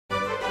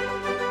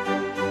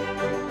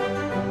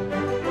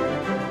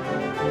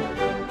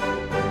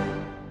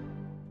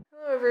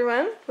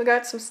We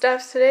got some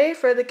stuff today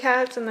for the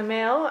cats in the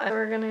mail, and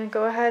we're gonna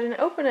go ahead and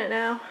open it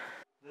now.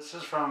 This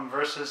is from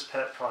Versus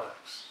Pet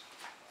Products.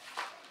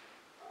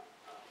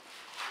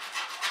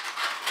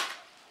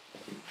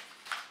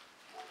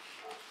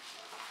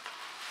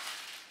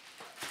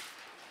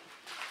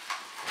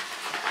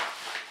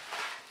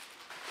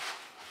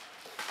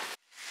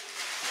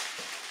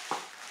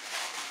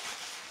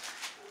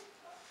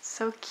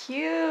 So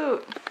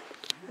cute!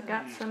 I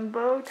got some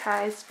bow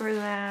ties for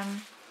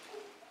them.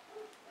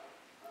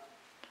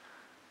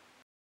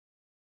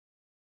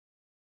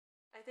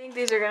 I think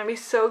these are going to be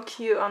so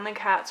cute on the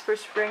cats for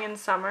spring and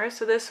summer.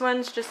 So this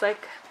one's just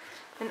like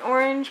an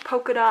orange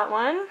polka dot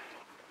one.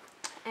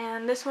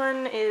 And this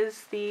one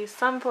is the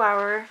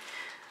sunflower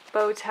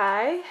bow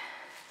tie.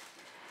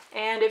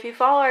 And if you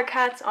follow our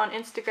cats on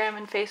Instagram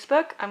and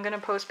Facebook, I'm going to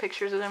post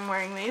pictures of them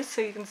wearing these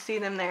so you can see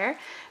them there.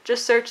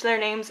 Just search their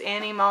names,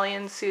 Annie, Molly,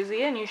 and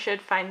Susie, and you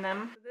should find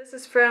them. This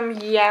is from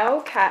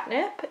Yeowww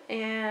Catnip,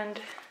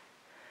 and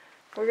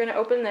we're going to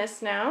open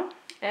this now.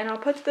 And I'll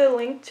put the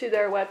link to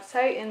their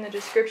website in the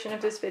description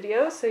of this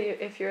video, so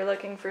if you're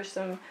looking for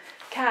some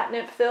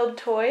catnip-filled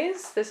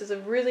toys, this is a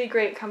really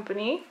great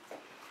company.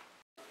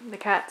 The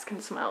cats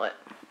can smell it.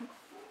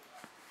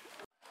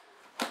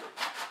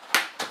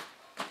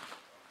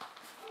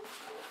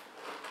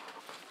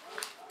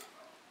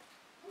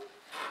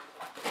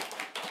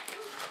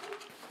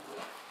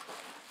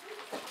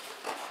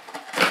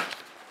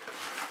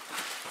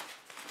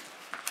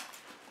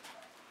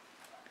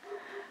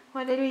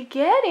 What did we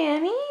get,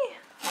 Annie?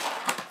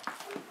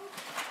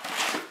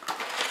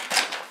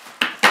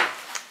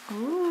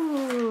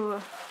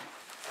 Ooh.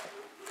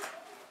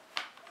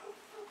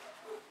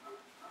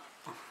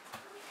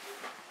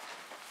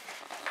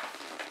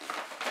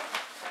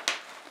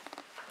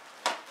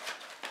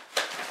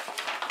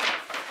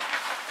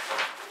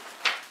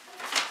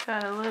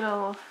 Got a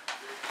little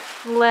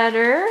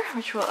letter,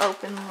 which we'll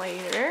open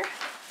later.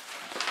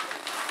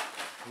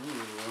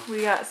 Ooh.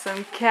 We got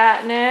some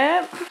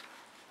catnip.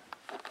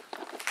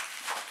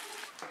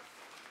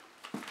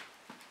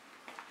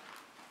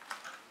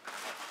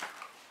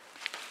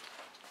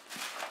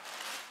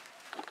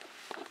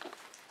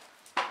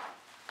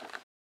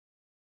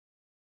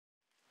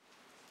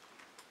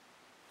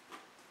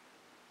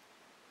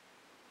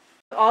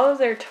 All of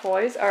their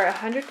toys are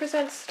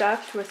 100%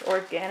 stuffed with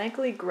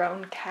organically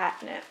grown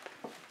catnip.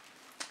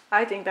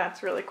 I think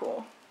that's really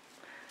cool.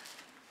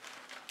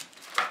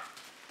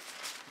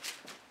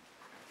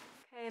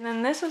 Okay, and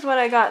then this is what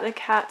I got the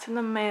cats in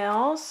the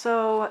mail.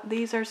 So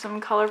these are some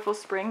colorful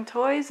spring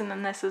toys, and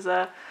then this is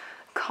a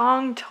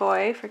Kong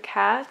toy for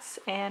cats,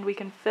 and we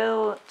can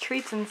fill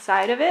treats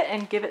inside of it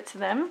and give it to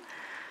them.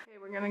 Okay,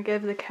 we're gonna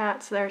give the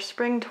cats their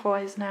spring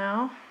toys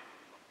now.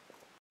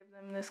 Give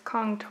them this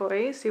Kong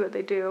toy, see what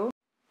they do.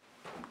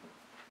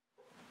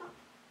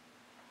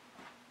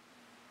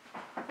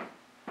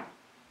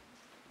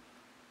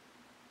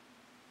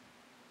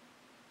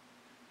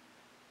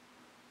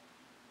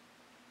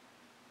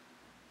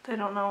 They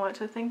don't know what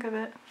to think of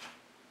it.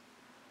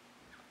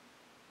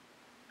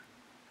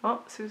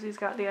 Oh, Susie's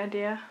got the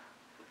idea.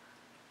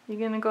 You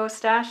gonna go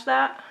stash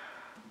that?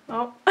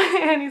 Oh,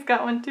 and he's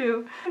got one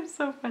too. It's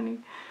so funny.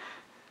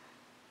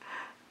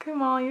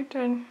 Come on, your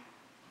turn.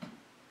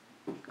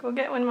 Go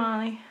get one,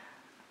 Molly.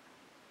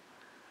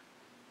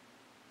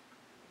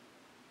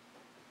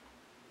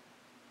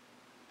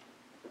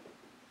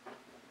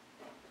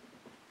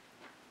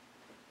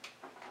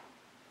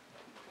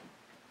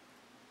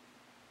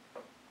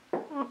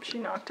 Oh, she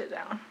knocked it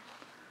down.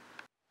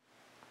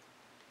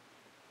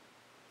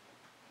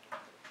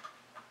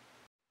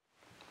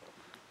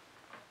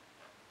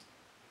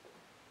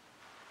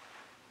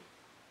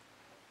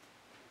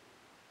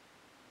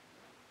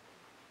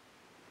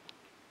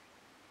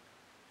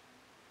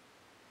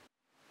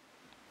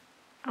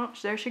 Oh,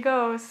 there she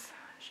goes.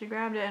 She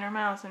grabbed it in her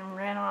mouth and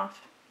ran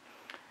off.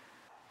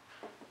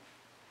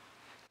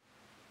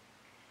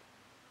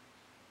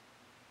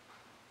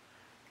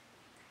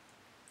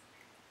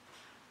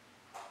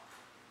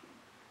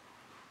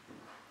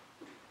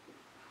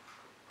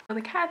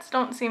 The cats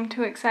don't seem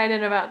too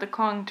excited about the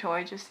Kong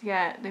toy just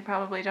yet. They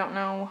probably don't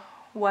know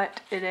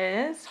what it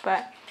is,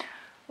 but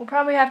we'll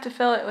probably have to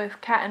fill it with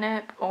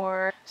catnip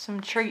or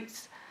some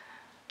treats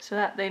so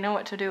that they know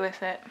what to do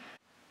with it.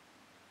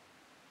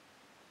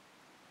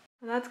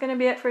 Well, that's going to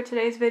be it for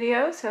today's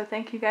video, so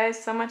thank you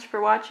guys so much for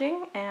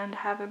watching, and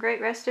have a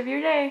great rest of your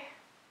day.